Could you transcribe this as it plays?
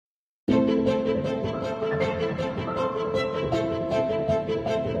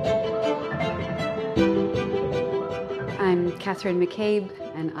I'm Kathryn McCabe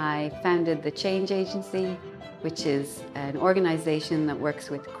and I founded the Change Agency, which is an organization that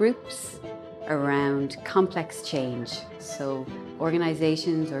works with groups around complex change. So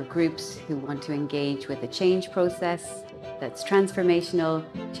organizations or groups who want to engage with a change process that's transformational,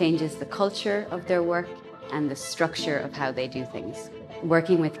 changes the culture of their work and the structure of how they do things.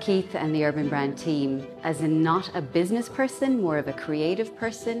 Working with Keith and the Urban Brand team as not a business person, more of a creative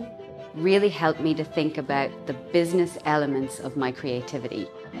person, really helped me to think about the business elements of my creativity.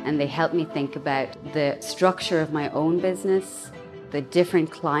 And they helped me think about the structure of my own business, the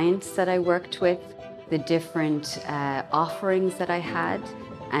different clients that I worked with, the different offerings that I had,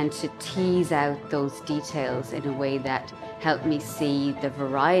 and to tease out those details in a way that helped me see the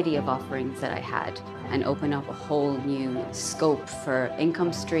variety of offerings that I had and open up a whole new scope for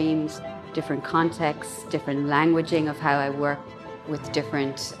income streams, different contexts, different languaging of how I work with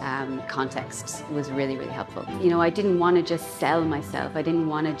different contexts. It was really, really helpful. You know, I didn't want to just sell myself. I didn't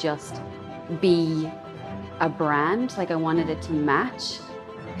want to just be a brand. Like, I wanted it to match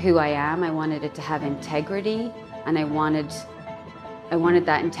who I am. I wanted it to have integrity, and I wanted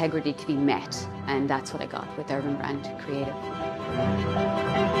that integrity to be met. And that's what I got with Urban Brand Creative.